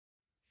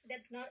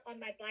that's not on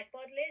my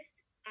Blackboard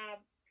list,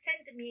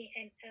 send me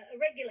a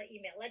regular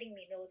email letting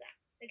me know that.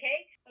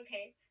 Okay?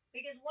 Okay.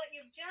 Because what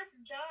you've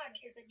just done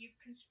is that you've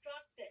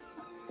constructed.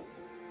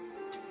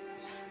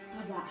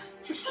 爸爸，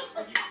这是什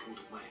么礼物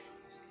的卖？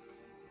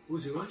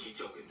把钱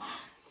交给妈。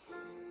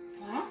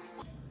啊？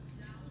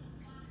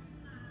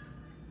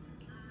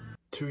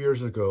 2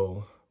 years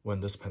ago,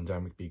 when this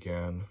pandemic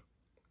began,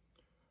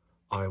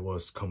 I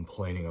was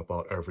complaining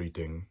about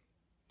everything,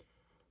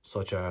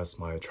 such as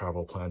my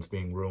travel plans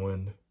being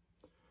ruined,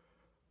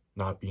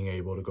 not being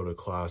able to go to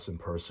class in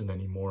person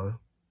anymore,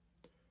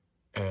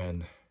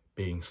 and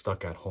being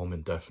stuck at home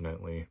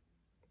indefinitely.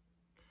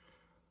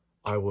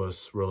 I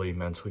was really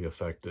mentally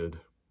affected.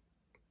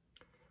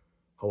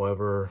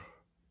 However,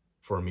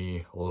 for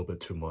me, a little bit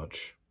too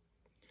much.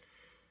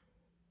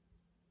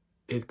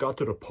 It got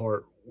to the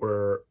part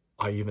where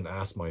I even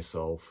asked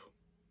myself,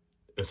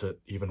 is it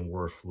even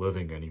worth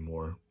living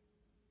anymore?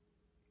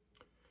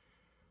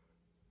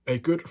 A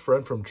good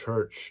friend from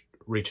church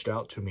reached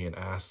out to me and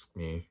asked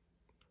me,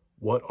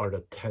 what are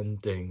the 10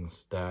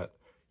 things that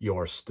you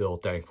are still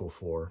thankful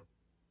for?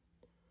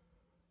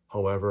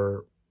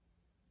 However,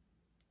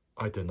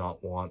 I did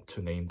not want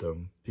to name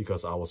them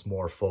because I was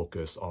more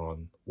focused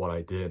on what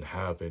I didn't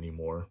have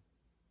anymore.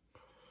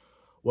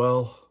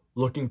 Well,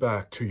 looking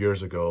back 2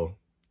 years ago,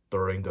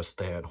 during the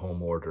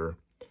stay-at-home order,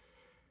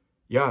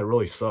 yeah, it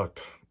really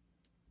sucked.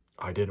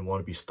 I didn't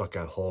want to be stuck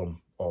at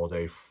home all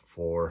day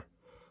for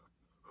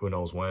who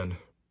knows when.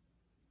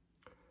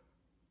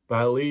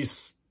 But at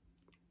least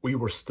we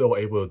were still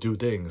able to do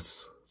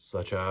things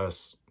such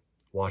as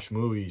watch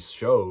movies,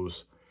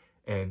 shows,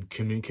 and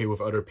communicate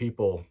with other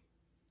people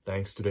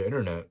thanks to the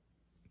internet.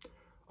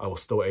 I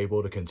was still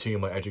able to continue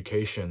my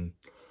education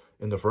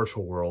in the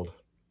virtual world,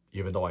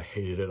 even though I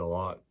hated it a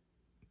lot.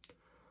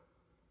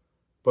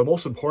 But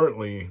most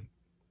importantly,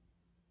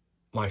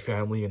 my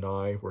family and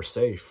I were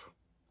safe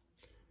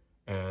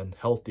and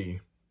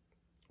healthy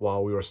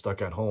while we were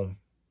stuck at home.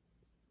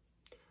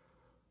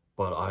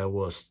 But I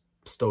was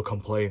still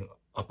complaining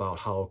about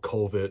how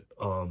COVID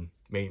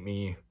made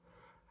me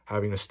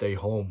having to stay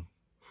home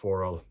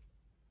for a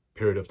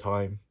period of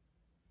time.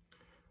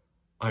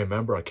 I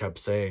remember I kept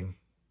saying,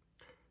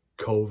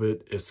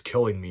 COVID is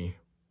killing me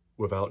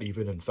without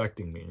even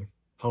infecting me.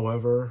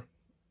 However,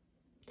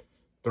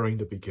 during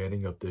the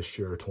beginning of this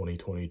year,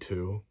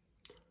 2022,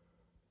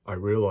 I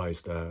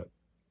realized that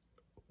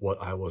what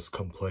I was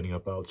complaining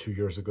about 2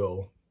 years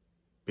ago,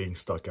 being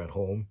stuck at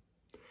home,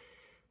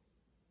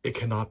 it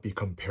cannot be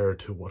compared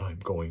to what I'm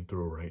going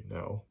through right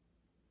now.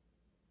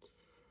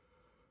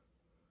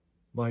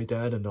 My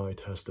dad and I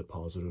tested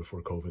positive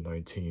for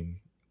COVID-19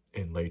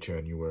 in late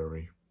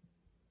January.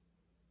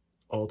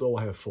 Although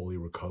I have fully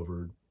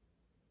recovered,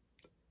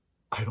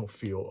 I don't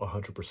feel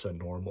 100%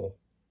 normal.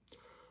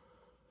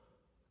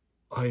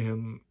 I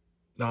am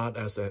not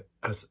as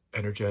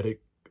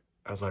energetic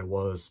as I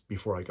was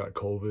before I got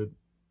COVID,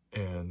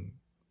 and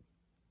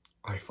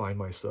I find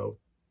myself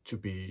to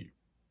be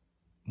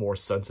more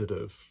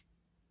sensitive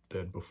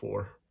than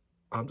before.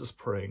 I'm just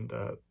praying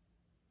that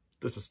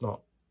this is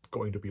not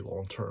going to be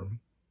long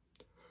term.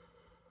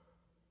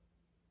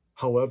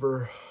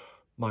 However,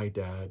 my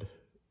dad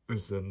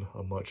is in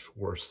a much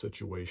worse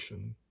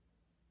situation.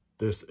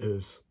 This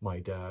is my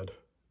dad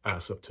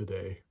as of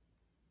today,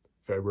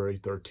 February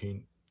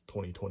 13th,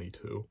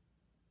 2022.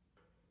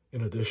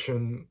 In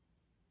addition,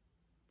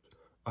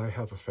 I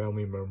have a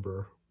family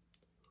member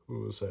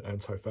who is an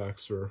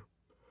anti-vaxxer,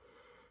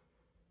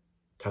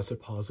 tested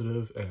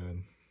positive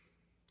and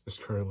is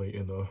currently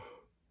in a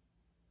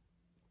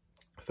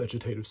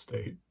vegetative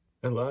state.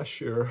 And last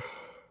year,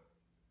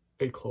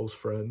 a close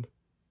friend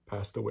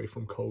passed away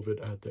from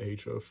COVID at the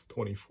age of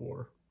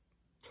 24.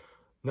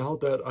 Now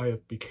that I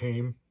have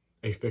become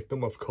a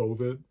victim of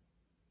COVID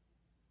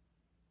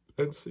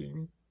and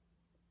seeing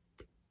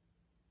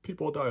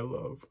people that I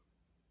love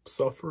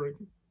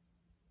suffering,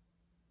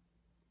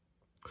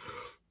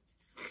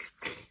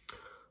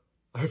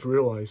 I've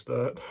realized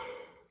that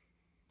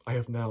I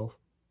have now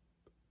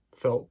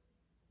felt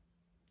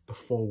the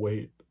full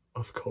weight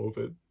of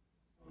COVID.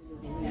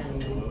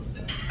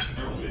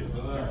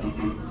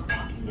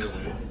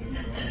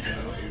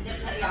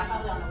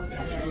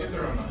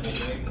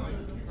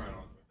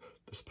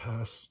 This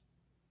past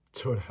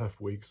 2.5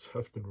 weeks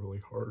have been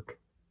really hard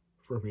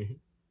for me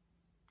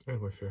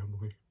and my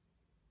family.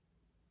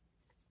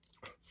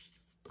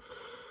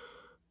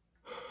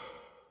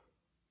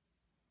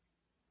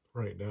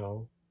 Right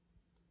now,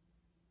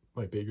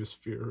 my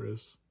biggest fear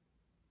is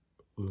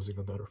losing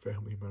another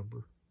family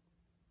member.